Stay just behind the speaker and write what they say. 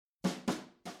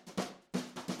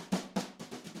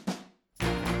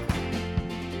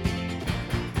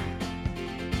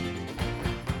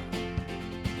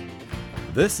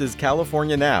This is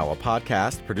California Now, a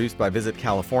podcast produced by Visit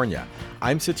California.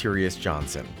 I'm Soterios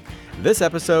Johnson. This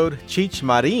episode, Cheech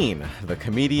Marin, the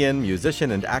comedian,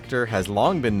 musician, and actor, has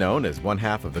long been known as one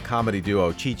half of the comedy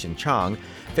duo Cheech and Chong,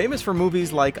 famous for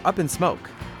movies like Up in Smoke.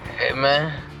 Hey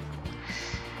man,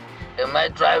 am I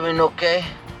driving okay?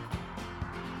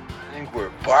 I think we're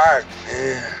parked,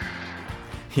 man.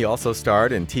 He also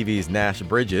starred in TV's Nash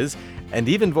Bridges and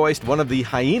even voiced one of the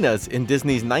hyenas in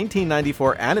Disney's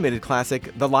 1994 animated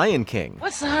classic, The Lion King.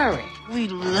 What's the hurry?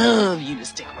 We'd love you to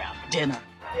stick around for dinner.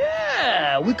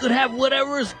 Yeah, we could have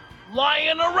whatever's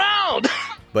lying around.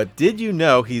 But did you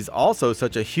know he's also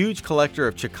such a huge collector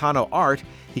of Chicano art,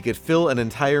 he could fill an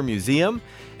entire museum?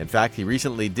 In fact, he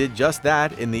recently did just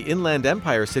that in the Inland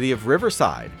Empire city of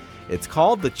Riverside. It's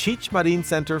called the Cheech Marin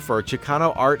Center for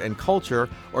Chicano Art and Culture,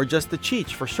 or just the Cheech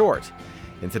for short.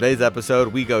 In today's episode,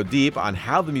 we go deep on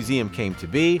how the museum came to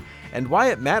be and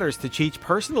why it matters to Cheech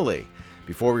personally.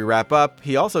 Before we wrap up,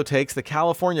 he also takes the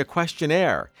California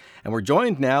Questionnaire. And we're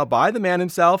joined now by the man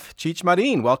himself, Cheech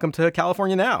Marin. Welcome to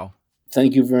California Now.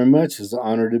 Thank you very much. It's an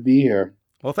honor to be here.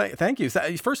 Well, thank you.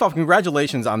 First off,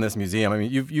 congratulations on this museum. I mean,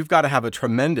 you've got to have a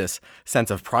tremendous sense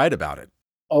of pride about it.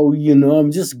 Oh,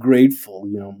 I'm just grateful,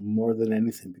 more than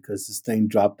anything, because this thing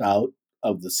dropped out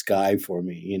of the sky for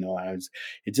me.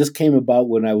 It just came about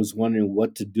when I was wondering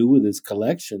what to do with this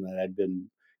collection that I'd been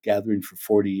gathering for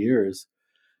 40 years.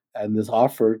 And this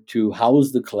offer to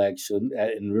house the collection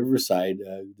in Riverside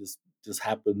just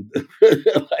happened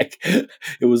like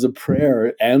it was a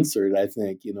prayer answered, I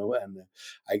think, and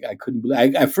I couldn't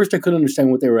believe. At first I couldn't understand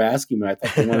what they were asking me. I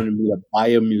thought they wanted me to buy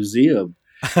a museum.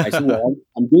 I said, well,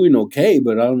 I'm doing okay,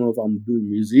 but I don't know if I'm doing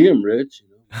museum rich.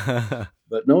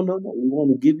 But no. We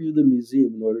want to give you the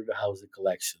museum in order to house the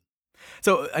collection.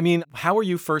 So, I mean, how were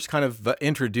you first kind of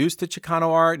introduced to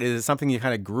Chicano art? Is it something you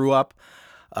kind of grew up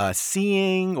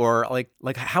seeing, or like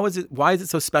how is it? Why is it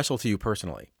so special to you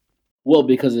personally? Well,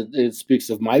 because it speaks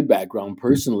of my background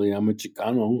personally. I'm a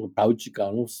Chicano, a proud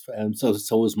Chicano, and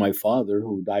so is my father,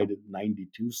 who died at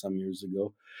 92 some years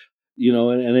ago.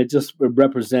 And it just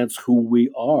represents who we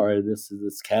are. This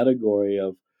category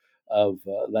of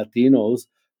Latinos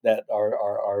that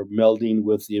are melding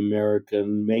with the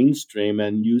American mainstream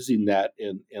and using that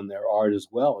in their art as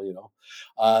well.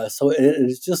 So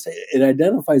it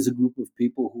identifies a group of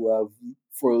people who have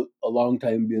for a long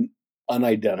time been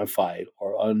unidentified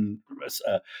or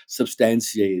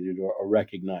unsubstantiated or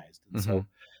recognized. And so.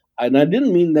 And I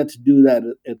didn't mean that to do that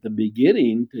at the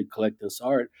beginning to collect this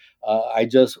art. I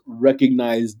just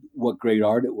recognized what great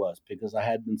art it was because I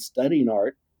had been studying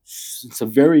art since a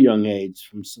very young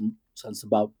age, since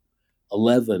about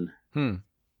 11.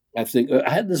 I think I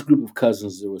had this group of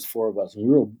cousins. There was 4 of us, and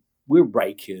we were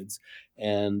bright kids,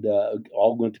 and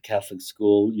all went to Catholic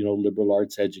school, liberal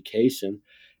arts education.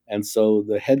 And so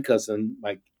the head cousin,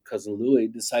 my cousin Louis,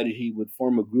 decided he would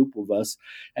form a group of us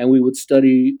and we would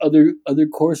study other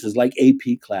courses like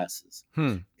AP classes.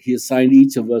 He assigned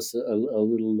each of us a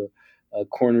little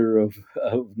corner of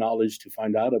knowledge to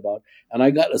find out about. And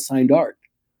I got assigned art.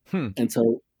 And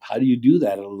so how do you do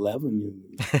that at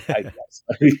 11?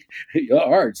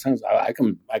 Art sounds, I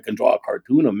can draw a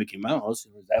cartoon of Mickey Mouse.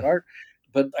 Is that art?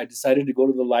 But I decided to go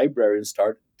to the library and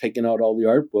start taking out all the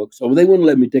art books. So they wouldn't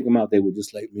let me take them out. They would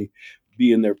just let me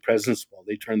be in their presence while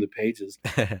they turned the pages.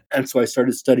 And so I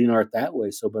started studying art that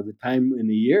way. So by the time in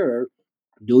a year,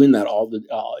 doing that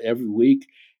every week,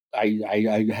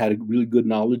 I had a really good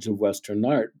knowledge of Western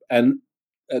art. And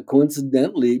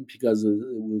coincidentally, because it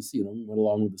was, went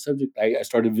along with the subject, I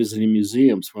started visiting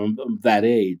museums from that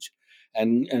age.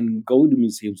 And go to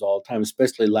museums all the time,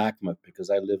 especially LACMA, because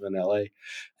I live in LA,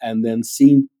 and then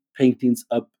seeing paintings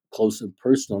up close and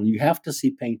personal. And you have to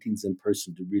see paintings in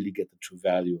person to really get the true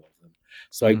value of them.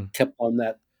 So I kept on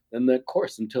that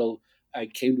course until I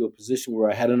came to a position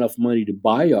where I had enough money to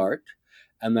buy art.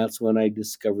 And that's when I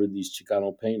discovered these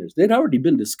Chicano painters. They'd already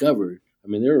been discovered. I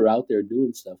mean, they were out there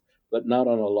doing stuff, but not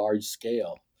on a large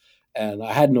scale. And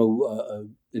I had no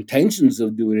intentions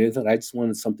of doing anything. I just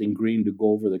wanted something green to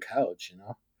go over the couch,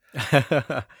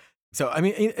 So, I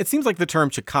mean, it seems like the term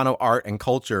Chicano art and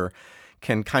culture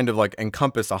can kind of like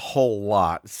encompass a whole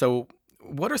lot. So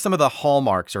what are some of the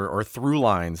hallmarks or through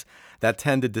lines that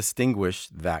tend to distinguish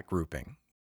that grouping?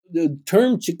 The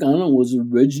term Chicano was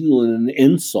originally an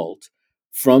insult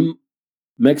from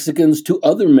Mexicans to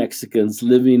other Mexicans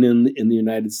living in the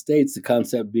United States, the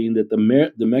concept being that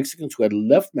the Mexicans who had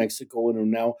left Mexico and are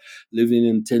now living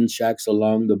in tin shacks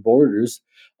along the borders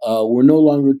were no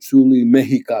longer truly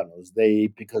Mexicanos.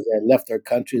 Because they had left their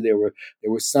country, they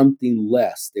were something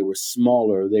less. They were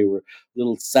smaller. They were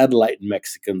little satellite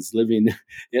Mexicans living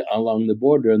along the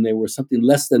border, and they were something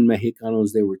less than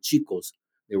Mexicanos. They were chicos.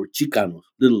 They were Chicanos,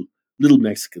 little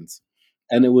Mexicans,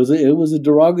 and it was a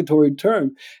derogatory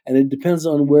term, and it depends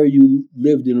on where you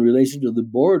lived in relation to the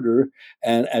border.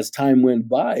 And as time went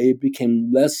by, it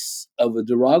became less of a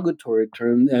derogatory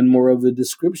term and more of a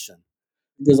description.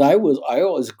 Because I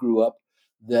always grew up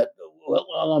that,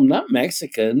 well, I'm not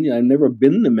Mexican. You know, I've never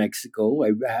been to Mexico.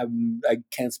 I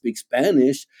can't speak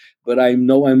Spanish, but I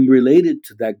know I'm related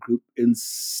to that group in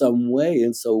some way.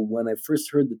 And so when I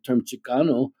first heard the term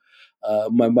Chicano,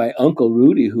 my uncle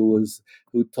Rudy, who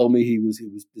told me he was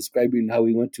describing how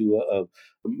he went to a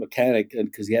mechanic and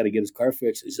because he had to get his car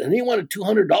fixed. He said, and he wanted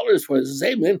 $200 for it. I said,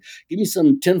 hey man, give me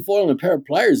some tinfoil and a pair of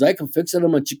pliers. I can fix it.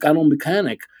 I'm a Chicano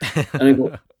mechanic. And I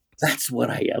go, that's what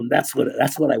I am. That's what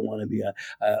I want to be, a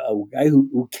guy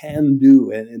who can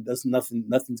do and does nothing.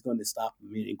 Nothing's going to stop him.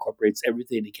 He incorporates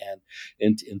everything he can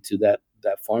into that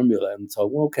formula. And so,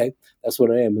 well, okay, that's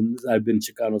what I am, and I've been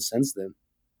Chicano since then.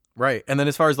 Right. And then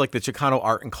as far as like the Chicano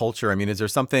art and culture, I mean, is there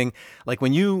something like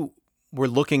when you were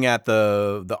looking at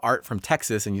the art from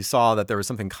Texas and you saw that there was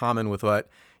something common with what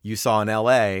you saw in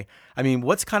LA? I mean,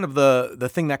 what's kind of the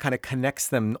thing that kind of connects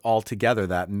them all together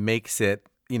that makes it,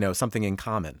 something in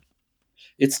common?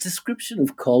 It's description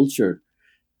of culture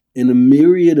in a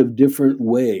myriad of different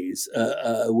ways,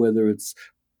 whether it's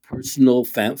personal,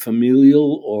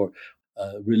 familial, or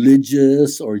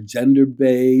religious, or gender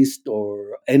based,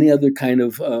 or any other kind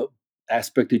of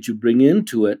aspect that you bring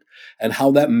into it, and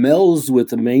how that melds with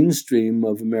the mainstream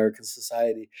of American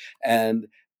society, and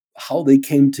how they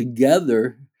came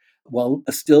together while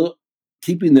still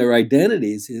keeping their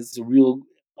identities is a real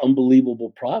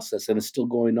unbelievable process, and it's still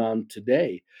going on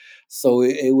today. So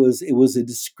it was a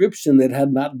description that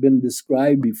had not been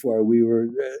described before. We were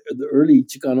the early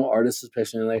Chicano artists,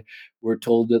 especially, and I were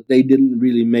told that they didn't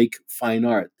really make fine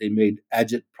art; they made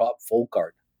agitprop folk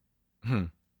art. Hmm.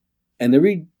 And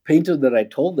every painter that I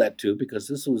told that to, because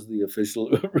this was the official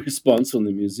response from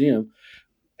the museum,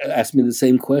 asked me the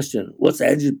same question: "What's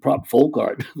agitprop folk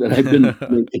art that I've been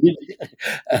making?"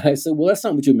 And I said, "Well, that's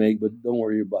not what you make, but don't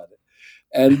worry about it."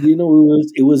 And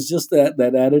it was just that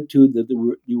attitude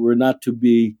that you were not to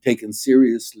be taken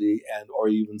seriously and or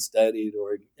even studied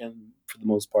or and for the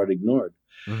most part ignored.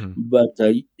 Mm-hmm. But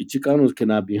Chicanos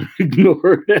cannot be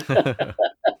ignored.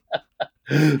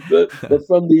 But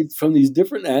from these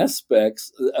different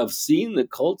aspects of seeing the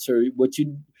culture, what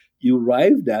you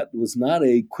arrived at was not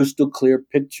a crystal clear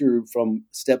picture from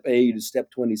step A to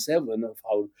step 27 of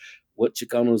how what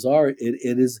Chicanos are.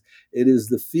 It is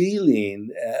the feeling,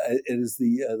 it is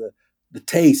the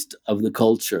taste of the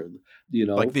culture,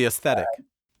 Like the aesthetic.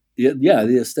 yeah,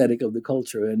 the aesthetic of the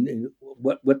culture and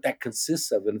what that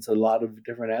consists of, and it's a lot of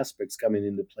different aspects coming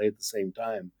into play at the same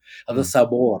time. The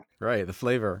sabor, Right, the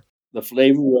flavor. the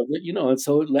flavor of it, and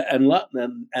so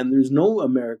and there's no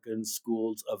American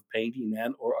schools of painting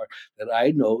and or art that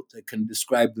I know that can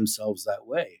describe themselves that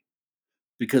way,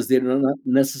 because they're not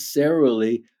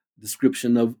necessarily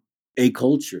description of a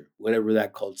culture, whatever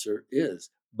that culture is.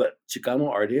 But Chicano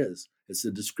art is. It's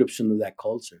a description of that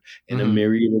culture in a Mm-hmm.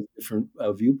 myriad of different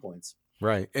viewpoints.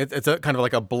 Right. It's a kind of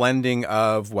like a blending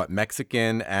of what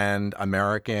Mexican and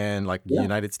American, like Yeah,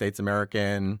 United States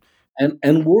American.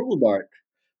 and world art,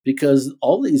 because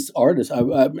all these artists,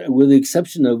 with the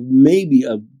exception of maybe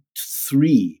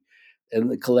three in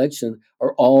the collection,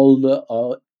 are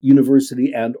all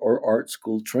university and or art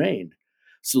school trained.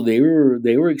 So they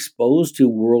were exposed to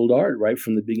world art right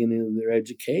from the beginning of their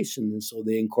education, and so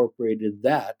they incorporated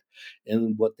that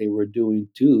in what they were doing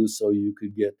too. So you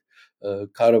could get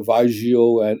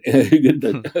Caravaggio and you get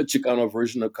the Chicano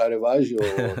version of Caravaggio,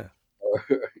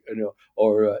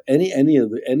 or any of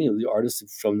the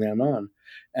artists from then on,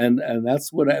 and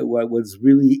that's what was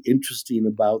really interesting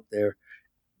about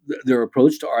their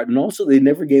approach to art, and also they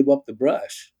never gave up the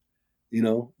brush.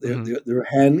 Mm-hmm. Their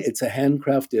hand, it's a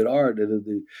handcrafted art,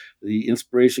 and the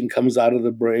inspiration comes out of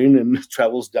the brain and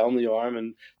travels down the arm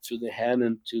and through the hand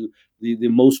into the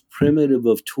most primitive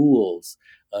of tools,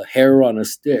 hair on a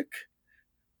stick.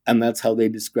 And that's how they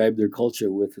describe their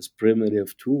culture, with this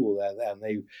primitive tool, and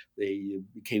they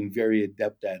became very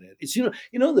adept at it. It's the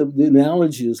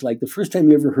analogy is like the first time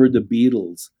you ever heard the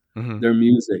Beatles, Mm-hmm. their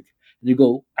music, and you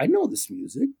go, I know this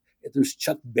music. There's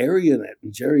Chuck Berry in it,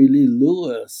 and Jerry Lee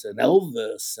Lewis, and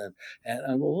Elvis,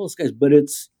 and all those guys, but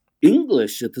it's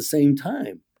English at the same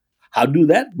time. How do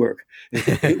that work?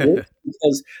 It works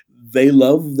because they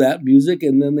love that music,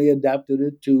 and then they adapted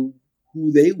it to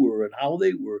who they were and how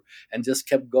they were, and just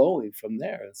kept going from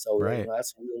there. And so Right.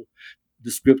 that's a real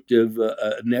descriptive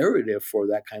narrative for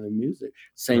that kind of music.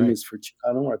 Same Right. as for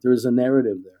Chicano art. There is a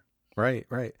narrative there. Right.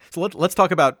 Right. So let's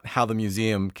talk about how the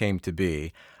museum came to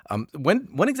be. When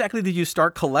exactly did you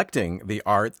start collecting the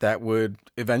art that would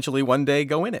eventually one day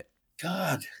go in it?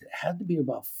 God, it had to be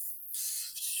about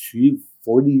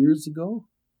 40 years ago.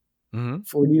 Mm-hmm.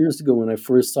 40 years ago when I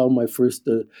first saw my first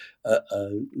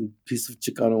piece of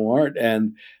Chicano art,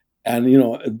 and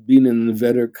being an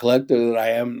inveterate collector that I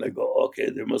am, I go, okay,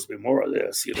 there must be more of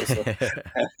this, So,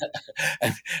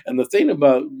 and the thing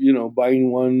about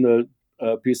buying one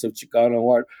piece of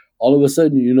Chicano art, all of a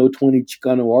sudden 20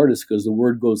 Chicano artists because the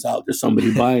word goes out. There's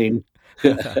somebody buying.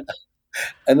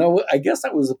 And I guess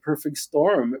that was a perfect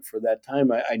storm for that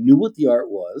time. I knew what the art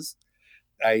was.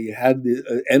 I had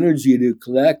the energy to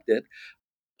collect it,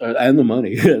 and the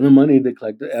money, and the money to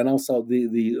collect it, and also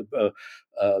the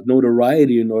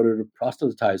notoriety in order to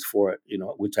proselytize for it.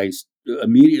 Which I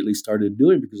immediately started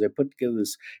doing because I put together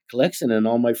this collection, and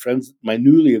all my friends, my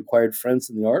newly acquired friends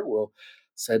in the art world,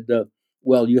 said,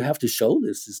 "Well, you have to show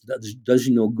this. This does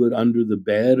you no good under the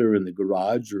bed or in the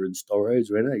garage or in storage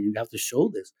or anything. You have to show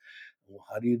this." Well,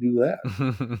 how do you do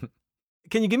that?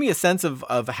 Can you give me a sense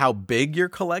of how big your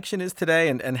collection is today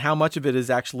and how much of it is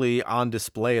actually on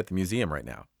display at the museum right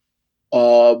now?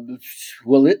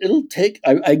 Well, it'll take.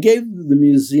 I gave the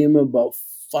museum about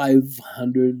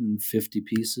 550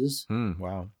 pieces,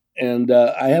 Wow. and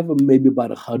I have maybe about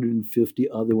 150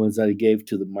 other ones that I gave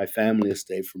to my family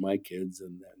estate for my kids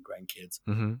and grandkids.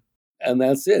 Mm-hmm. And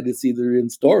that's it. It's either in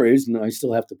storage, and I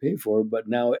still have to pay for it. But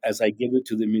now, as I give it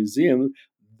to the museum,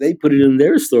 they put it in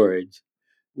their storage,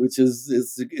 which is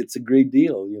it's a great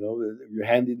deal. You're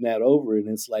handing that over, and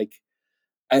it's like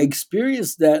I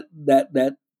experienced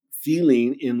that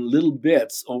feeling in little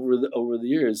bits over the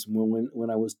years when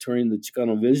I was touring the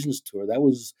Chicano Visions tour. That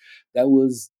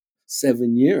was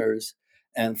 7 years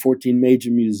and 14 major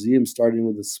museums, starting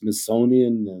with the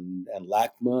Smithsonian and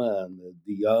LACMA and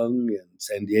the Young and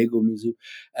San Diego Museum.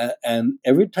 And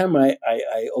every time I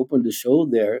opened a show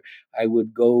there, I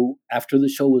would go after the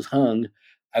show was hung.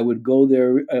 I would go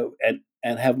there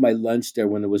and have my lunch there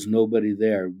when there was nobody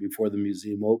there before the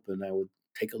museum opened. I would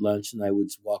take a lunch and I would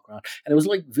just walk around. And it was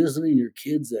like visiting your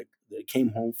kids that came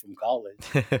home from college.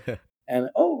 And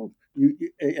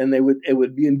and it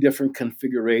would be in different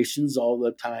configurations all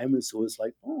the time. And so it's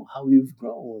like, oh, how you've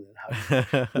grown and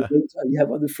how you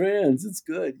have other friends. It's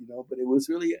good, But it was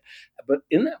really, but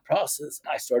in that process,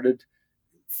 I started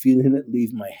feeling it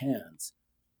leave my hands,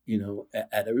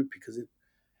 at every because it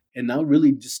now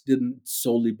really just didn't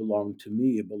solely belong to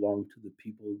me. It belonged to the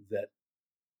people that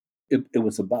it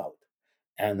was about.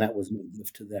 And that was my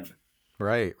gift to them.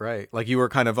 Right, right. Like you were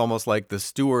kind of almost like the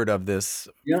steward of this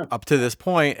Yeah, up to this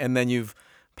point, and then you've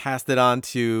passed it on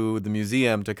to the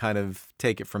museum to kind of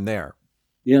take it from there.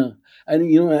 yeah.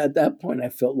 And at that point, I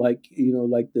felt like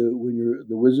like when you're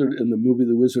the wizard in the movie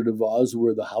The Wizard of Oz,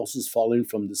 where the house is falling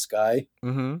from the sky,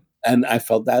 Mm-hmm. and I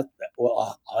felt that.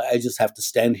 Well, I just have to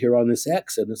stand here on this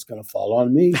X, and it's going to fall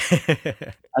on me,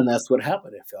 and that's what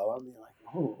happened. It fell on me. Like,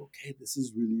 oh, okay, this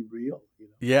is really real.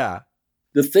 Yeah.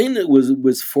 The thing that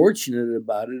was fortunate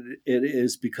about it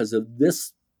is because of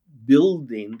this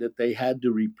building that they had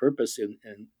to repurpose in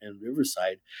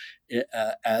Riverside,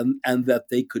 and that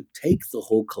they could take the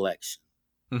whole collection.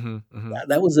 Mm-hmm. Mm-hmm.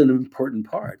 That was an important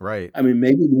part. Right. I mean,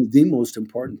 maybe the most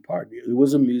important part. It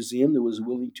was a museum that was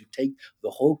willing to take the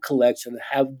whole collection and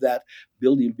have that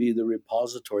building be the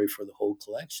repository for the whole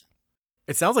collection.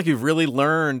 It sounds like you've really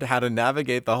learned how to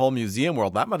navigate the whole museum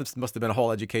world. That must have been a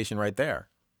whole education right there.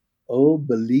 Oh,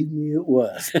 believe me, it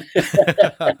was.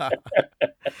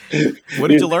 What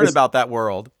did you learn about that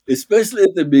world? Especially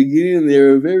at the beginning, they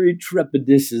were very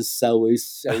trepidatious, shall we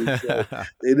say.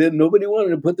 Nobody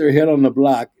wanted to put their head on the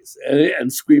block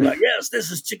and scream like, "Yes,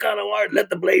 this is Chicano art. Let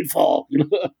the blade fall."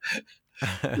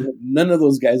 None of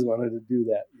those guys wanted to do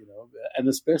that. And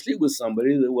especially with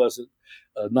somebody that wasn't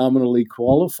nominally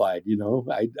qualified.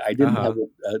 I didn't have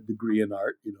a degree in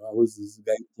art. I was this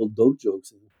guy who told dope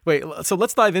jokes. Wait, so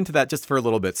let's dive into that just for a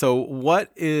little bit. So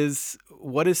what is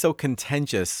so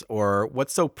contentious or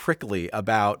what's so prickly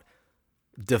about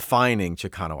defining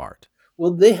Chicano art?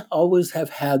 Well, they always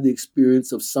have had the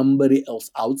experience of somebody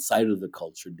else outside of the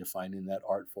culture defining that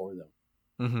art for them.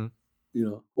 Mm-hmm.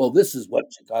 Well, this is what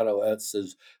Chicano art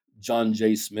says, John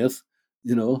J. Smith.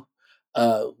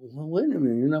 Well, wait a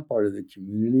minute, you're not part of the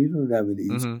community. You don't have any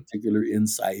particular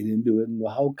insight into it. And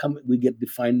how come we get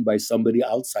defined by somebody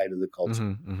outside of the culture?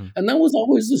 Mm-hmm. Mm-hmm. And that was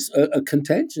always a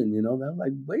contention. They're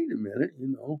like, wait a minute,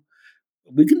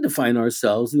 we can define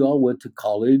ourselves. We all went to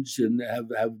college and have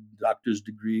doctor's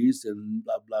degrees and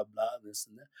blah blah blah, this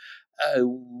and that.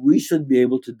 We should be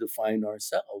able to define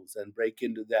ourselves and break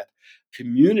into that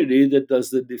community that does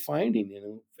the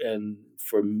defining. And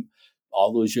for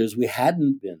all those years we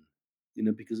hadn't been,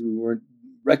 because we weren't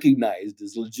recognized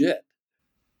as legit.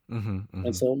 Mm-hmm, And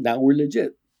mm-hmm. so now we're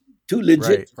legit. Too legit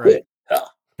Right, to right. quit. Huh.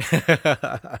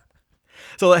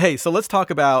 So hey, so let's talk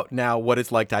about now what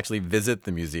it's like to actually visit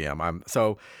the museum.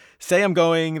 Say I'm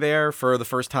going there for the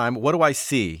first time. What do I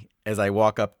see as I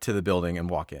walk up to the building and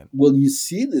walk in? Well, you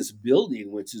see this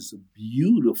building, which is a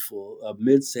beautiful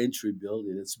mid-century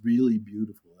building. It's really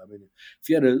beautiful. I mean, if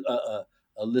you had a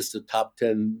list of top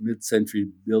 10 mid-century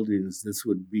buildings, this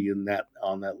would be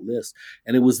on that list.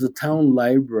 And it was the town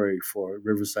library for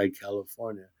Riverside,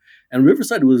 California. And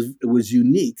Riverside was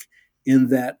unique in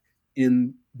that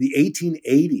in the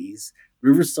 1880s,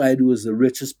 Riverside was the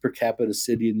richest per capita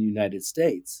city in the United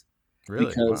States Really?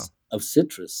 Wow. because of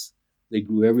citrus. They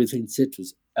grew everything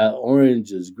citrus.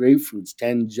 Oranges, grapefruits,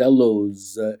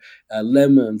 tangelos,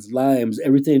 lemons, limes,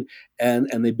 everything,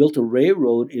 and they built a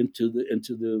railroad into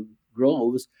the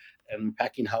groves and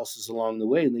packing houses along the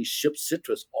way, and they shipped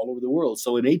citrus all over the world.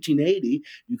 So in 1880,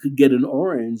 you could get an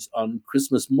orange on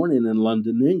Christmas morning in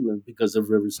London, England, because of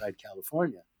Riverside,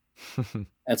 California.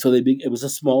 And so it was a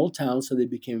small town, so they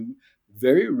became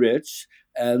very rich,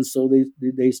 and so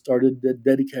they started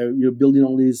dedicating, building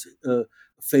all these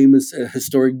famous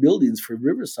historic buildings for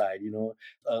Riverside.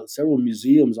 Several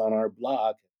museums on our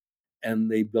block, and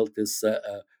they built this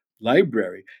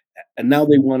library. And now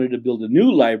they wanted to build a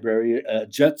new library, a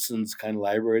Jetsons kind of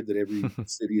library that every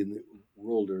city in the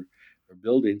world are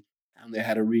building. And they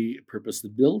had to repurpose the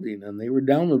building. And they were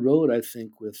down the road, I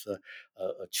think, with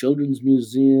a children's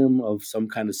museum of some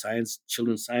kind of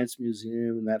children's science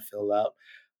museum, and that fell out.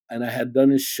 And I had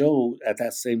done a show at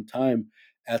that same time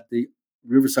at the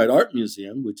Riverside Art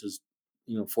Museum, which is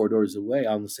 4 doors away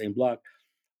on the same block,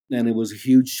 and it was a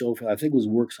huge show for. I think it was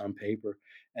Works on Paper,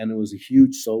 and it was a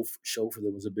huge show for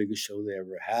them. It was the biggest show they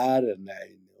ever had, and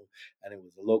it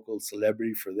was a local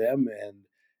celebrity for them. And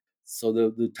so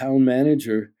the town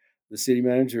manager, the city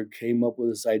manager, came up with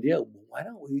this idea. Well, why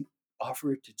don't we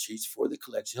offer it to Cheech for the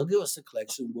collection? He'll give us the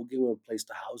collection. We'll give him a place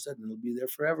to house it, and it'll be there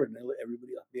forever, and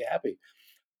everybody will be happy.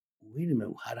 Wait a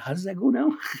minute, how does that go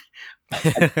now?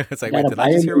 It's I like, wait, gotta did I buy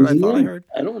a just hear what I thought I museum? heard?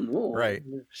 I don't know. Right,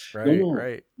 No, right, no.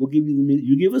 right. We'll give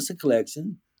you give us a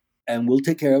collection, and we'll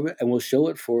take care of it, and we'll show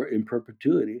it in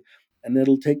perpetuity, and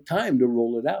it'll take time to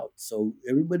roll it out. So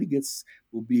everybody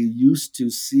will be used to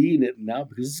seeing it now,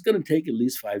 because it's going to take at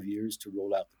least 5 years to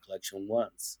roll out the collection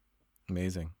once.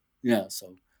 Amazing. Yeah,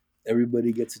 so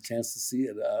everybody gets a chance to see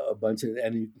it a bunch of,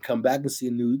 and you can come back and see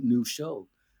a new show,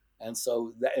 and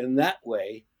so in that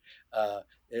way,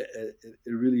 it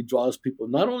really draws people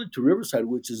not only to Riverside,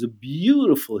 which is a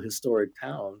beautiful historic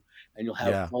town, and you'll have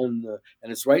Yeah. fun,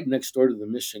 and it's right next door to the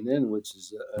Mission Inn, which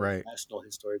is a Right. National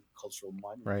Historic Cultural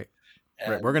Monument. Right.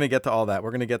 And Right. We're gonna get to all that.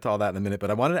 We're gonna get to all that in a minute.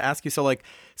 But I wanted to ask you. So like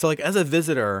as a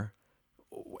visitor,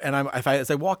 and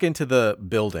as I walk into the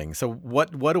building, so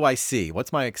what do I see?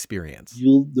 What's my experience?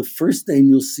 the first thing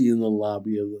you'll see in the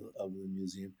lobby of the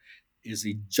museum is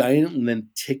a giant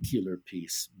lenticular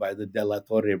piece by the De La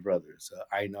Torre brothers,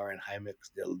 Einar and Jaime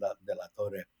De La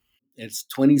Torre. It's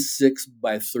 26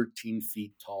 by 13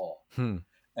 feet tall.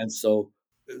 And so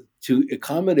to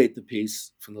accommodate the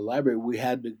piece from the library, we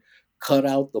had to cut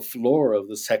out the floor of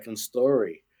the second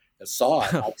story.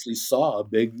 Actually saw a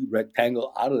big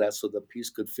rectangle out of that so the piece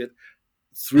could fit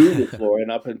through the floor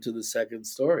and up into the second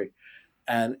story.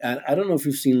 And I don't know if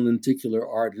you've seen lenticular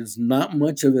art. There's not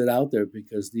much of it out there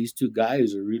because these two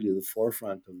guys are really the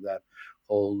forefront of that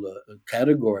whole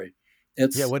category.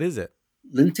 What is it?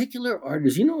 Lenticular art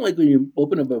is, like when you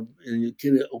open up a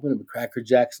Cracker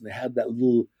Jacks and they have that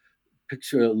little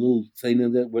picture, a little thing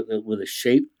in there with a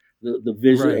shape, the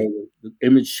vision, Right. the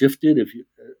image shifted. If you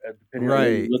depending on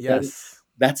where you look at it, Yes.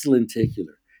 that's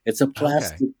lenticular. It's a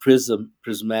plastic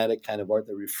prismatic kind of art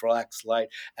that reflects light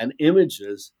and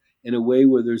images in a way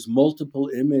where there's multiple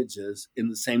images in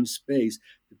the same space,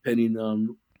 depending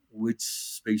on which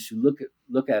space you look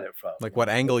at it from. Like what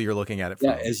angle you're looking at it from.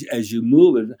 Yeah, as you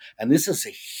move it, and this is a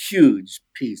huge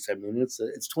piece. I mean, it's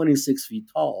 26 feet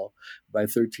tall by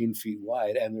 13 feet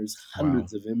wide, and there's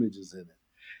hundreds of images in it.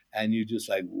 And you're just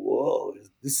like, whoa,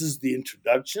 this is the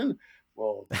introduction?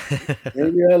 Well,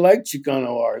 maybe I like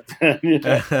Chicano art.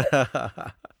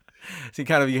 So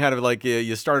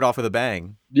you started off with a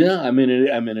bang. Yeah,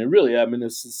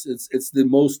 it's the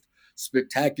most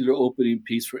spectacular opening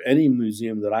piece for any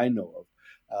museum that I know of,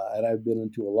 and I've been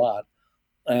into a lot.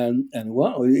 And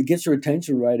wow, it gets your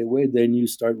attention right away. Then you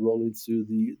start rolling through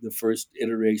the first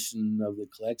iteration of the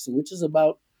collection, which is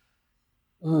about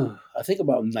I think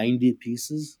about 90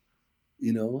 pieces,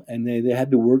 and they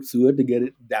had to work through it to get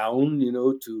it down,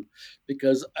 to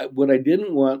because what I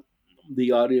didn't want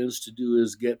the audience to do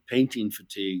is get painting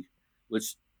fatigue,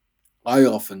 which I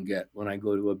often get when I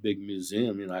go to a big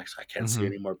museum. I can't see Hmm.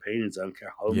 any more paintings. I don't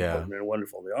care how Yeah. important and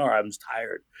wonderful they are. I'm just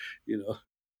tired, you know.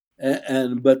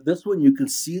 But this one you can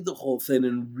see the whole thing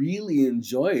and really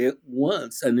enjoy it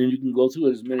once, and then you can go through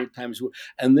it as many times.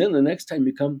 And then the next time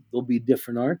you come, there'll be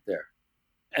different art there.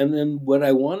 And then what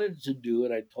I wanted to do,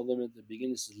 and I told them at the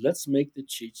beginning, is let's make the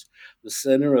Cheech the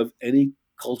center of any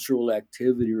cultural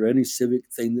activity or any civic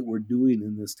thing that we're doing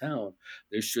in this town.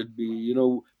 There should be,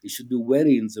 they should do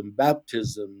weddings and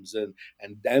baptisms and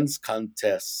dance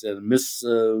contests, and Miss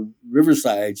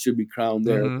Riverside should be crowned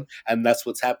there. Hmm. And that's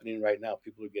what's happening right now.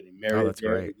 People are getting Oh, married that's there,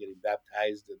 they're great. getting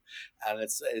baptized, and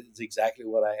it's exactly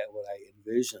what I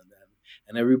envisioned.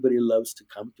 And everybody loves to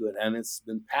come to it, and it's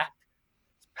been packed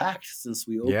since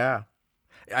we opened. Yeah.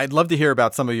 I'd love to hear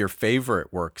about some of your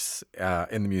favorite works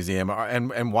in the museum,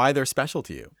 and why they're special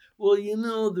to you. Well,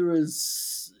 there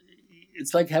is.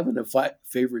 It's like having a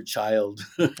favorite child.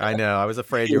 I know. I was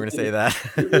afraid you were going to say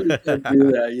You really can't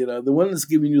do that. that. The one that's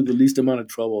giving you the least amount of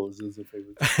trouble is a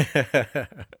favorite child.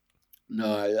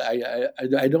 No,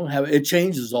 I don't have. It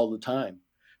changes all the time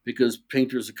because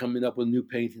painters are coming up with new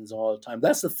paintings all the time.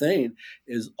 That's the thing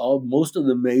is most of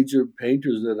the major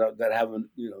painters that haven't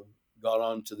gone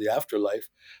on to the afterlife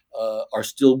are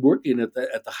still working at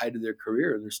the height of their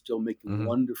career, and they're still making Hmm.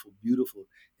 wonderful, beautiful,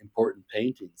 important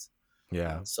paintings.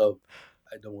 Yeah. So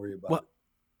I don't worry about Well, it.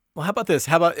 well, how about this?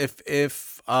 How about if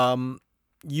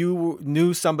you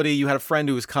knew somebody, you had a friend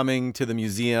who was coming to the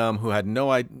museum who had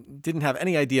didn't have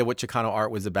any idea what Chicano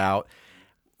art was about.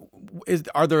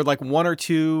 Are there like one or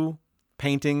two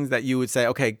paintings that you would say,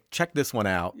 okay, check this one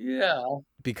out Yeah,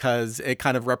 because it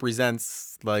kind of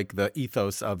represents like the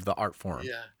ethos of the art form?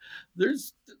 yeah.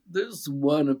 There's there's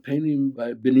one a painting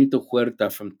by Benito Huerta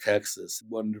from Texas,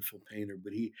 wonderful painter,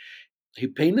 but he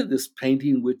painted this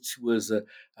painting which was a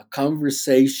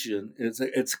conversation. It's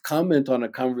a comment on a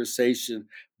conversation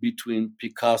between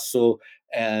Picasso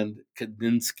and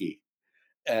Kandinsky.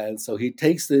 And so he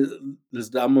takes this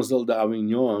Damoiselle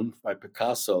d'Avignon by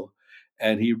Picasso,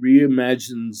 and he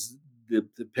reimagines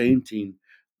the painting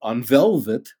on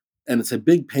velvet, and it's a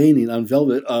big painting on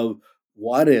velvet of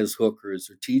Juarez hookers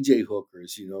or TJ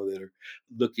hookers, that are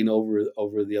looking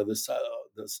over the other side.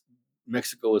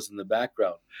 Mexico is in the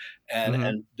background, and Hmm.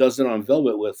 and does it on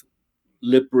velvet with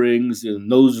lip rings and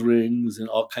nose rings and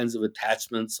all kinds of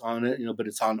attachments on it, but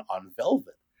it's on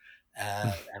velvet,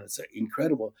 and it's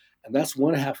incredible. And that's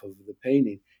one half of the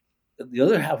painting. The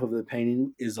other half of the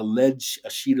painting is a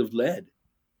sheet of lead,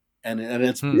 and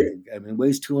it's Hmm. big. I mean, it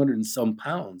weighs 200 and some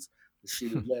pounds. The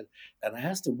sheet of lead. And I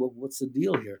asked him, well, what's the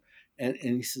deal here? And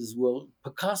he says, well,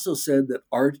 Picasso said that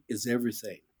art is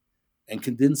everything. And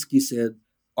Kandinsky said,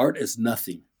 art is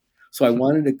nothing. So I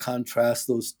wanted to contrast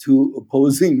those two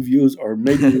opposing views, or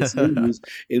maybe the same views,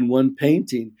 in one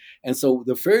painting. And so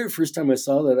the very first time I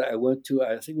saw that, I went to,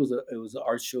 I think it was an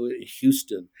art show in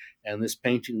Houston, and this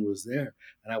painting was there.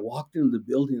 And I walked into the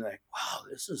building, like, wow,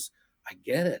 I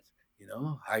get it.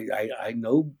 I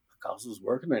know Picasso's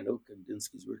work, and I know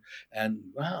Kandinsky's work, and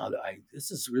wow,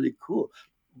 this is really cool.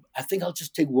 I think I'll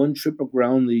just take one trip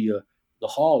around the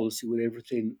hall to see what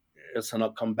everything is, and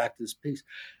I'll come back to this piece.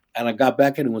 And I got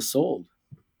back and it was sold.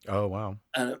 Oh, wow.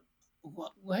 And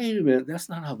wait a minute, that's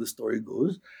not how the story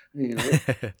goes. You know,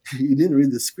 you didn't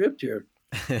read the script here.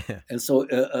 And so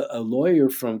a lawyer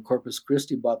from Corpus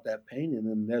Christi bought that painting,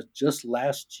 and that just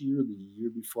last year, the year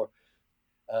before,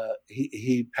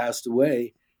 he passed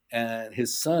away, and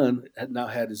his son had now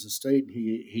had his estate. And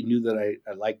he knew that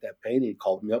I liked that painting. He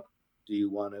called me up. Do you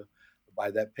want to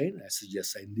buy that painting? I said,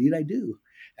 yes, indeed, I do.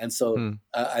 And so Hmm.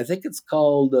 I think it's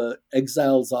called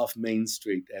Exiles Off Main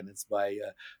Street, and it's by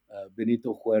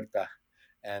Benito Huerta,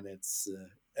 and it's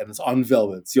on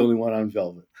velvet. It's the only one on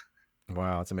velvet.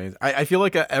 Wow, it's amazing. I feel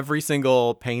like every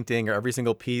single painting or every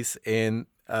single piece in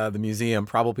the museum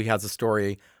probably has a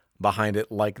story behind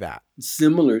it like that.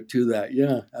 Similar to that,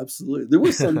 yeah, absolutely. There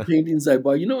were some paintings I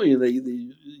bought.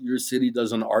 Your city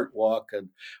does an art walk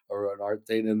or an art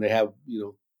thing, and they have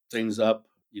things up.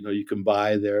 You can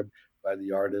buy there by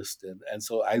the artist, and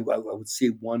so I would see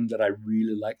one that I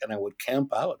really like, and I would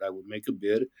camp out. I would make a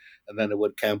bid, and then I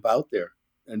would camp out there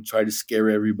and try to scare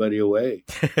everybody away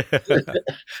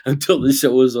until the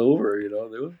show was over.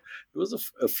 There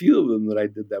was a few of them that I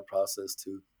did that process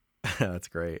to. That's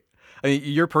great. I mean,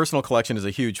 your personal collection is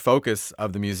a huge focus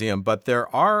of the museum, but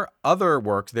there are other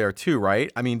works there too,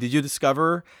 right? I mean, did you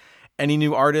discover any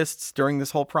new artists during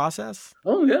this whole process?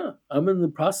 Oh yeah, I'm in the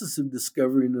process of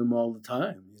discovering them all the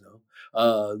time.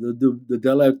 The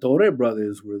De La Torre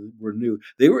brothers were new.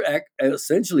 They were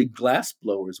essentially glass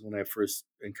blowers when I first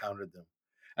encountered them,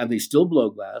 and they still blow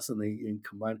glass. And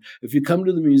combine. If you come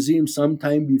to the museum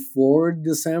sometime before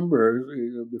December,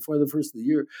 before the first of the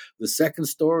year, the second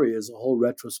story is a whole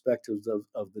retrospective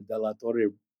of the De La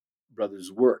Torre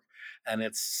brothers' work, and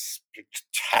it's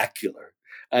spectacular.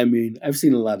 I mean, I've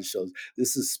seen a lot of shows.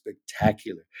 This is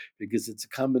spectacular because it's a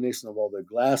combination of all their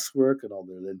glass work and all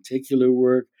their lenticular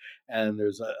work, and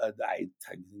there's I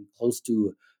think close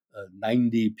to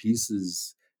 90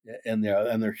 pieces in there,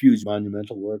 and they're huge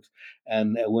monumental works.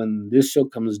 And when this show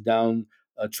comes down,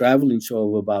 a traveling show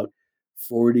of about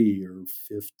 40 or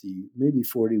 50, maybe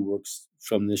 40 works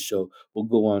from this show will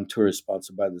go on tour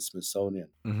sponsored by the Smithsonian.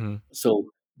 Hmm.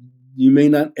 So you may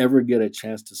not ever get a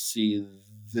chance to see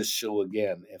this show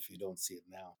again if you don't see it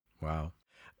now. Wow.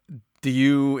 Do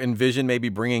you envision maybe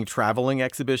bringing traveling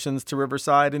exhibitions to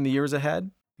Riverside in the years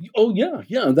ahead? Oh yeah,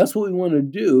 yeah. That's what we want to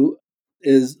do.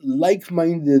 Is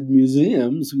like-minded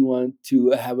museums. We want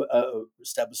to have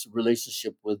establish a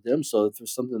relationship with them. So if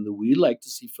there's something that we like to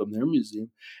see from their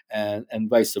museum, and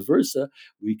vice versa,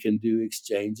 we can do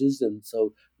exchanges. And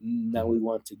so now Mhm. we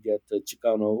want to get the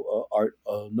Chicano art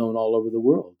known all over the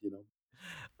world.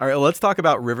 All right, let's talk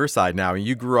about Riverside now.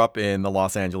 You grew up in the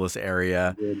Los Angeles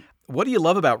area. What do you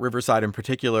love about Riverside in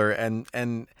particular,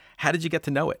 and how did you get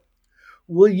to know it?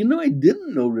 Well, I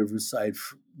didn't know Riverside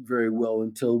very well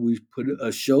until we put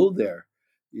a show there.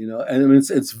 And I mean,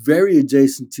 it's very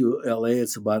adjacent to LA.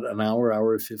 It's about an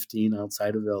hour 15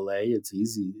 outside of LA. It's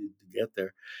easy to get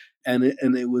there, and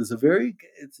it was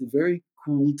it's a very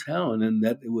cool town, and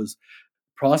that it was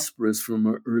prosperous from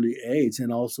an early age,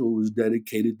 and also was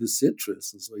dedicated to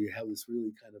citrus, and so you have this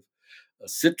really kind of a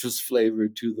citrus flavor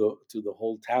to the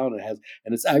whole town.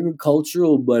 And it's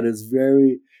agricultural, but it's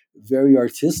very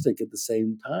artistic at the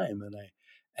same time. And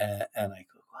I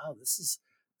go, wow, this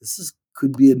is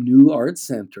could be a new art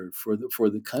center for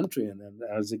the country. And then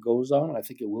as it goes on, I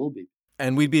think it will be.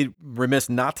 And we'd be remiss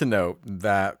not to note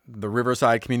that the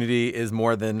Riverside community is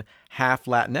more than half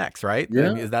Latinx, right? I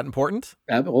Yeah, mean, is that important?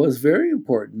 well, it's very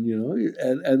important,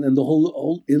 and the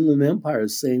whole Inland Empire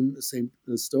is same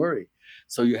story.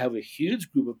 So you have a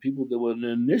huge group of people that will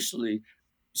initially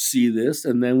see this,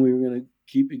 and then we were going to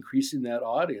keep increasing that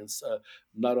audience,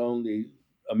 not only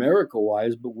America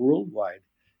wise but worldwide.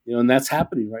 And that's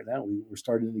happening right now. We're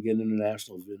starting to get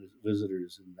international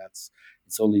visitors, and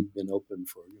it's only been open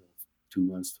for 2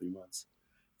 months, 3 months.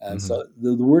 And Hmm. so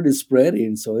the word is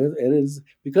spreading. So it is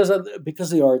because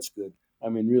the art's good. I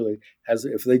mean, really, has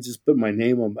if they just put my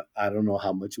name on, I don't know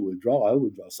how much it would draw. I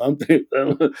would draw something.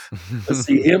 Let's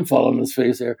see him fall on his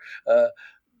face there.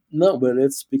 No, but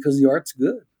it's because the art's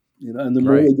good. And the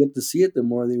more Right, they get to see it, the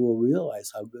more they will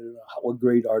realize how good, what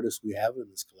great artists we have in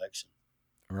this collection.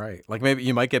 right. Like maybe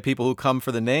you might get people who come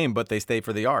for the name, but they stay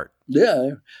for the art.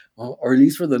 Yeah, or at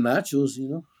least for the nachos.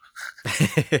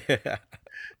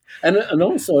 And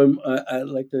also, I'd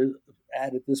like to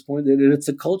add at this point that it's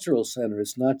a cultural center.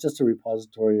 It's not just a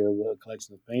repository of a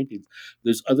collection of paintings.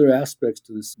 There's other aspects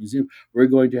to this museum. We're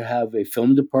going to have a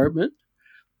film department,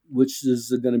 which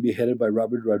is going to be headed by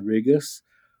Robert Rodriguez,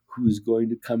 who's going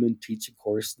to come and teach a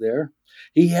course there.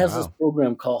 He has this Wow.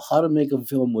 program called How to Make a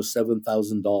Film with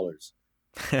 $7,000,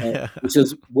 which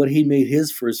is what he made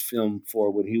his first film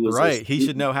for when he was a Right. He should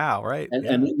student. know how, right? And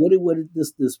Yeah.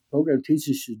 this program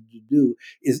teaches you to do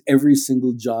is every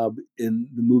single job in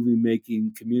the movie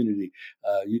making community.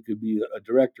 You could be a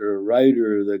director, a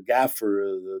writer, the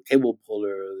gaffer, the cable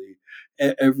puller,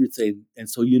 everything. And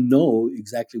so you know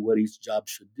exactly what each job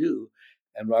should do.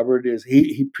 And Robert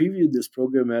he previewed this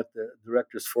program at the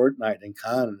Directors Fortnight in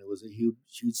Cannes, and it was a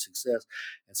huge success.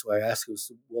 And so I asked him,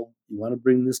 well, you want to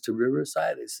bring this to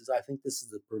Riverside? He says, I think this is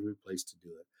the perfect place to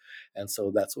do it. And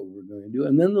so that's what we're going to do.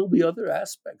 And then there'll be other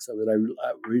aspects of it.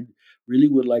 Really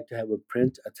would like to have a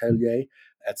print atelier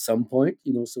at some point,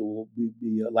 so we'll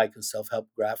be like a self-help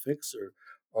graphics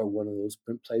or one of those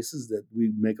print places that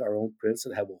we make our own prints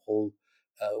and have a whole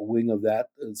wing of that.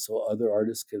 And so other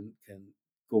artists can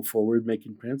go forward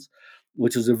making prints,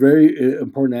 which is a very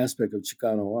important aspect of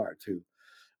Chicano art too.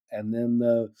 And then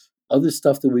other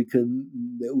stuff that we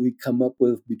come up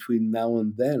with between now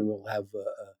and then, we'll have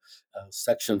a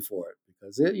section for it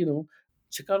because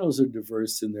Chicanos are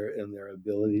diverse in their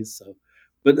abilities. So,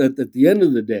 but at the end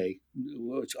of the day,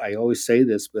 which I always say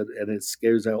this, and it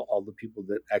scares out all the people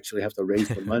that actually have to raise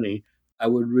the money. I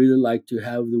would really like to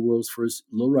have the world's first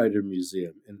lowrider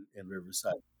museum in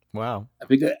Riverside. Wow. I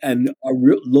think, and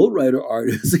lowrider art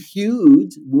is a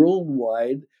huge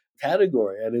worldwide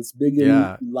category, and it's big in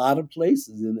Yeah. a lot of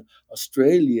places in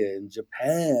Australia, in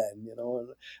Japan,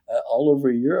 all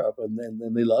over Europe, and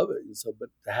then they love it. So, but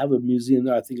to have a museum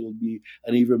there, I think it'll be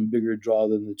an even bigger draw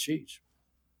than the Cheech.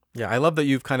 Yeah, I love that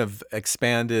you've kind of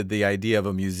expanded the idea of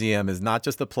a museum is not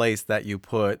just a place that you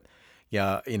put,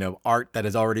 yeah, art that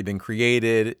has already been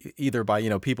created either by,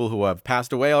 people who have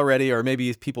passed away already or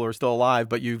maybe people are still alive,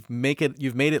 but you've made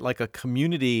it like a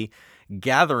community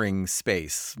gathering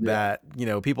space Yeah.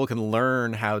 that, people can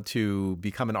learn how to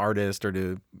become an artist or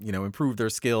to, improve their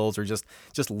skills or just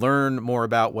learn more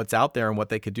about what's out there and what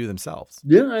they could do themselves.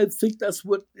 Yeah, I think that's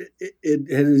what it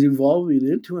is evolving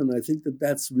into, and I think that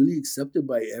that's really accepted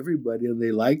by everybody, and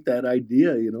they like that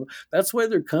idea. That's why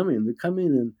they're coming. They're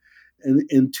coming, and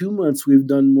in 2 months we've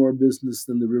done more business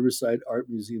than the Riverside Art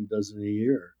Museum does in a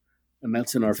year, and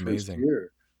that's in our That's first amazing.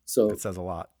 year. That So says a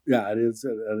lot. yeah, it is,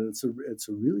 and it's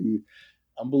a really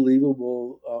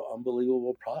unbelievable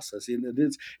process,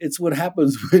 and it's what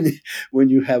happens when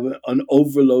you have an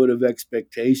overload of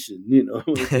expectation.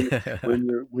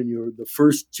 When you're the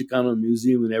first Chicano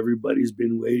museum and everybody's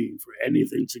been waiting for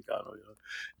anything Chicano.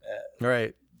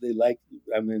 Right. They like,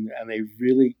 I mean, and they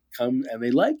really come and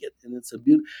they like it, and it's a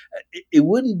beautiful. It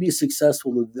wouldn't be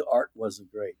successful if the art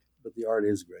wasn't great, but the art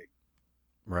is great.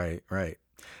 Right, right.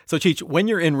 So, Cheech, when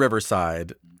you're in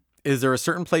Riverside, is there a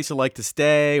certain place you like to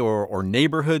stay or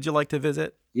neighborhood you like to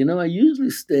visit? I usually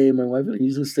stay. My wife and I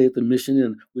usually stay at the Mission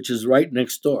Inn, which is right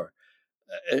next door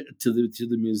to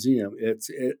the museum.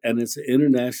 And it's an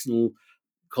international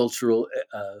cultural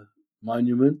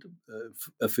monument,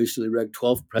 officially erected.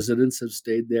 12 presidents have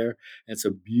stayed there. And it's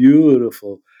a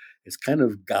beautiful. It's kind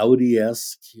of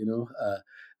Gaudi-esque,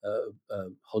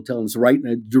 hotel. And it's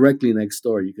directly next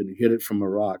door. You can hit it from a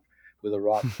rock with a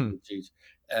rock from the beach.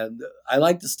 And I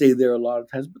like to stay there a lot of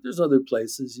times, but there's other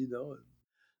places,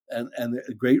 and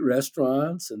great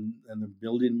restaurants, and they're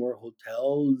building more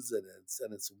hotels, and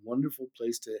it's a wonderful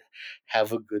place to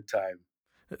have a good time.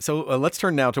 So let's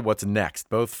turn now to what's next,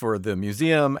 both for the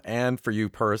museum and for you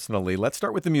personally. Let's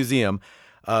start with the museum.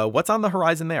 What's on the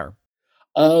horizon there?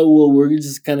 Well, we're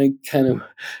just kind of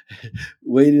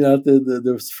waiting out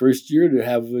the first year to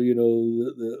have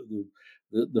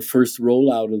the first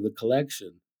rollout of the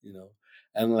collection.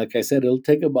 And like I said, it'll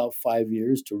take about 5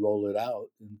 years to roll it out,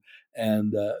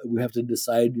 and we have to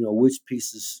decide which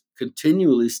pieces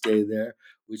continually stay there,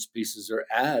 which pieces are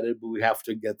added, but we have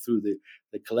to get through the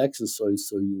collection, so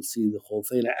you'll see the whole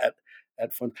thing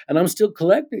at fun. And I'm still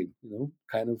collecting,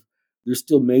 kind of. There's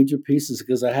still major pieces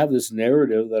because I have this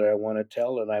narrative that I want to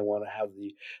tell, and I want to have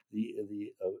the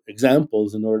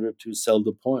examples in order to sell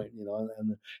the point,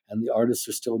 and the artists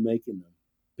are still making them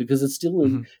because it's still in,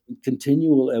 Hmm. in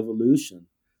continual evolution.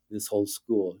 This whole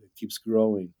school, it keeps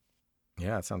growing.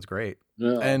 Yeah, it sounds great.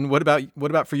 Yeah. And what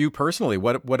about for you personally?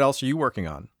 What else are you working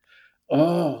on?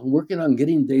 Oh, I'm working on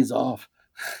getting days off.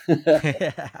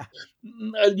 Last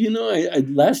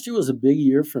year was a big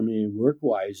year for me work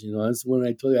wise. That's when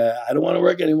I told you I don't want to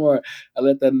work anymore. I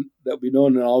let that be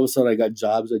known, and all of a sudden I got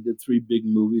jobs. I did 3 big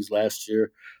movies last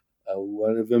year.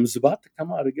 One of them is about to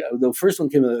come out again. The first one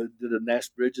came out. Did a Nash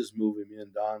Bridges movie, me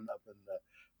and Don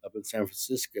up in San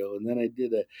Francisco, and then I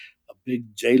did a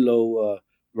big J Lo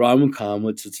rom com,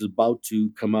 which is about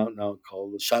to come out now,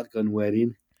 called The Shotgun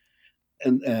Wedding,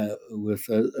 and with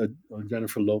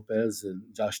Jennifer Lopez and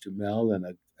Josh Duhamel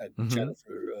and Hmm.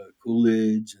 Jennifer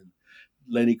Coolidge and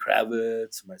Lenny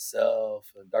Kravitz,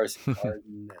 myself, and Darcy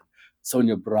Carden and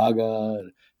Sonia Braga,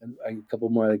 and a couple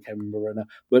more I can't remember right now.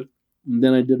 But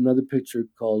then I did another picture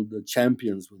called "The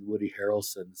Champions" with Woody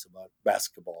Harrelson. It's about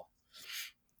basketball,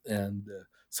 and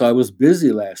so I was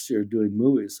busy last year doing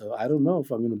movies. So I don't know if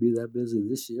I'm going to be that busy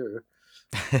this year.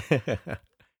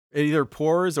 It either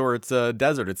pours or it's a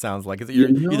desert. It sounds like. Is it You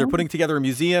you're either know, putting together a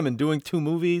museum and doing 2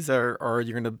 movies, or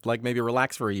you're gonna like maybe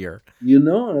relax for a year? I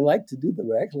like to do the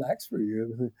relax for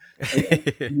you.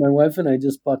 My wife and I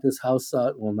just bought this house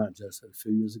out. Well, not just a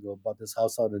few years ago. Bought this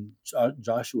house out in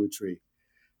Joshua Tree,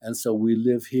 and so we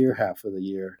live here half of the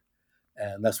year,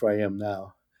 and that's where I am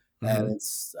now. And Hmm.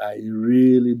 it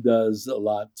really does a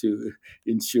lot to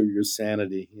ensure your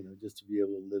sanity. Just to be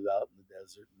able to live out in the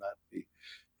desert and not be,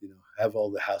 have all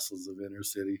the hassles of inner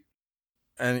city.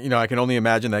 And I can only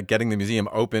imagine that getting the museum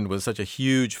opened was such a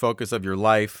huge focus of your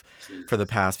life for the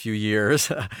Jesus. past few years.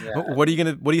 Yeah. What do you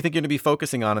think you're gonna be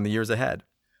focusing on in the years ahead?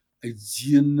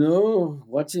 Watching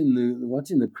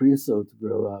the creosote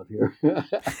grow out here.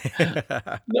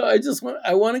 No,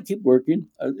 I want to keep working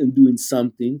and doing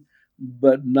something.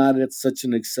 but not at such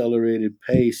an accelerated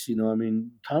pace. I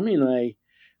mean, Tommy and I,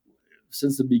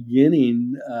 since the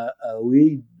beginning,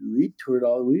 we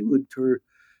would tour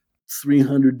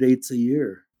 300 dates a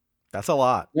year. That's a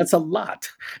lot. That's a lot.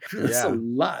 That's a Yeah.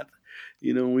 lot.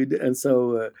 We did, and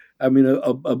so I mean,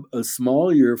 a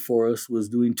small year for us was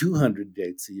doing 200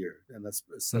 dates a year, and that's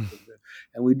something.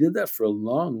 And we did that for a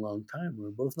long, long time.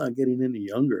 We're both not getting any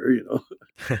younger,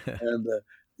 and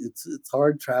it's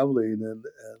hard traveling, and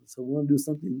so we want to do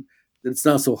something that's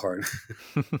not so hard.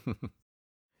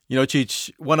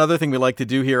 Cheech, one other thing we like to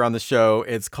do here on the show,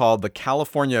 it's called the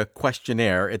California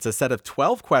Questionnaire. It's a set of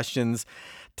 12 questions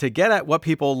to get at what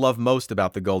people love most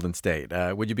about the Golden State.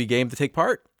 Would you be game to take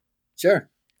part? Sure.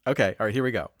 Okay. All right, here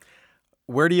we go.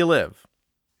 Where do you live?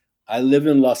 I live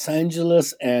in Los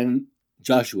Angeles and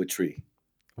Joshua Tree.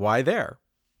 Why there?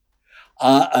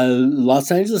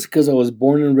 Los Angeles because I was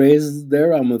born and raised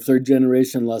there. I'm a third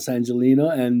generation Los Angelino,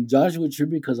 and Joshua Tree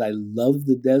because I love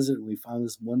the desert. We found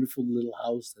this wonderful little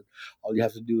house that all you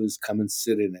have to do is come and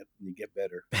sit in it, and you get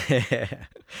better.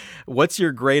 What's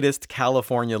your greatest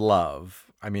California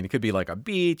love? I mean, it could be like a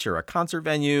beach or a concert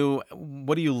venue.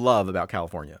 What do you love about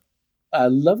California? I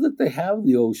love that they have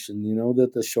the ocean,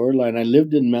 that the shoreline. I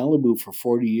lived in Malibu for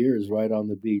 40 years right on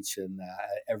the beach, and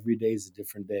every day is a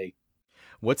different day.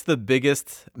 What's the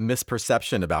biggest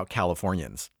misperception about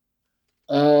Californians?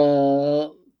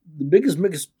 The biggest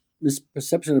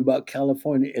misperception about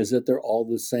California is that they're all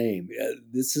the same.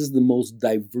 This is the most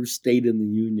diverse state in the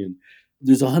union.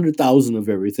 There's 100,000 of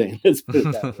everything. Let's put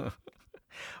it that way.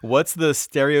 What's the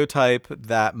stereotype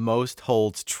that most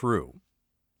holds true?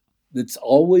 It's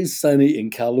always sunny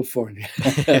in California.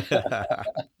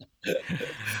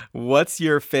 What's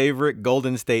your favorite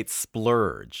Golden State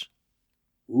splurge?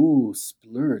 Ooh,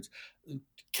 splurge.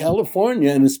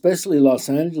 California, and especially Los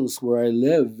Angeles, where I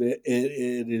live, it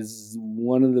is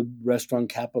one of the restaurant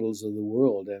capitals of the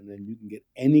world. And then you can get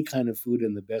any kind of food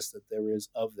and the best that there is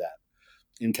of that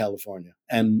in California,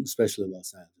 and especially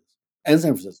Los Angeles and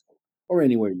San Francisco, or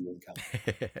anywhere you go in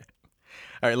California.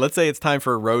 All right, let's say it's time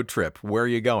for a road trip. Where are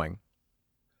you going?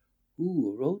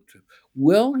 Ooh, a road trip.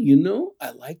 Well,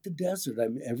 I like the desert. I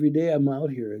mean, every day I'm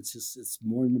out here. It's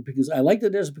more because I like the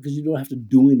desert because you don't have to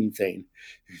do anything.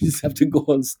 You just have to go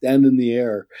and stand in the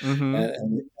air,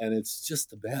 and it's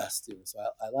just the best. So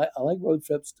I like road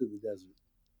trips to the desert.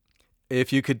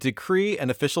 If you could decree an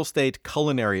official state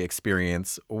culinary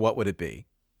experience, what would it be?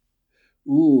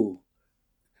 Ooh,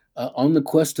 on the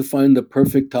quest to find the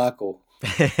perfect taco.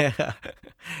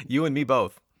 You and me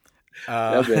both.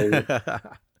 Yeah, baby.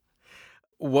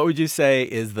 What would you say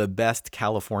is the best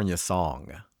California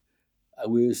song? I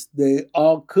wish they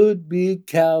all could be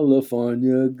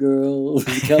California girls.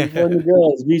 California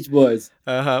girls, Beach Boys.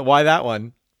 Why that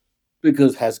one?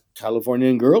 Because it has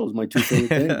Californian girls, my two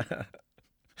favorite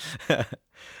things.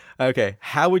 Okay.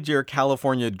 How would your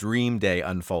California dream day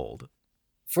unfold?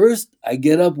 First, I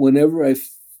get up whenever I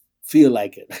feel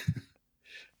like it.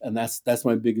 And that's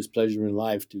my biggest pleasure in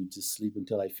life, to just sleep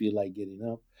until I feel like getting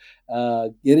up.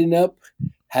 Getting up,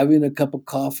 having a cup of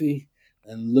coffee,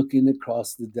 and looking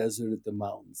across the desert at the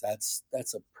mountains. That's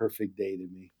a perfect day to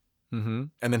me. Mm-hmm.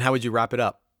 And then how would you wrap it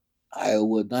up? I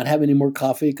would not have any more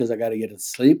coffee because I got to get to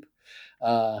sleep.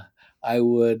 I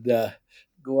would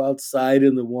go outside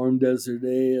in the warm desert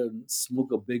day and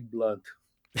smoke a big blunt.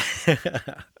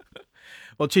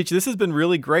 Well, Cheech, this has been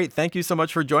really great. Thank you so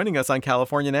much for joining us on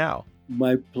California Now.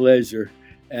 My pleasure.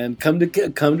 And come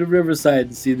to Riverside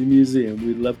and see the museum.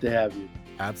 We'd love to have you.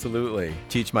 Absolutely.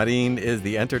 Cheech Marin is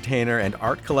the entertainer and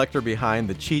art collector behind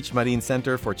the Cheech Marin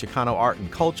Center for Chicano Art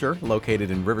and Culture,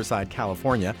 located in Riverside,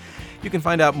 California. You can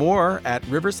find out more at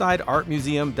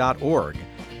riversideartmuseum.org.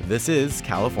 This is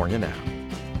California Now.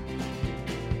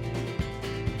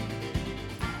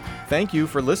 Thank you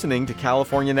for listening to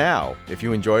California Now. If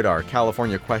you enjoyed our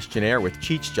California Questionnaire with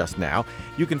Cheech just now,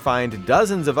 you can find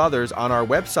dozens of others on our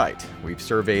website. We've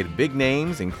surveyed big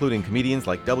names, including comedians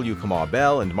like W. Kamau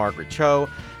Bell and Margaret Cho,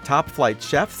 top-flight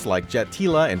chefs like Jet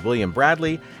Tila and William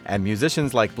Bradley, and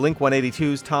musicians like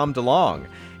Blink-182's Tom DeLonge.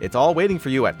 It's all waiting for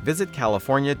you at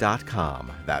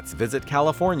visitcalifornia.com. That's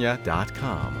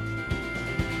visitcalifornia.com.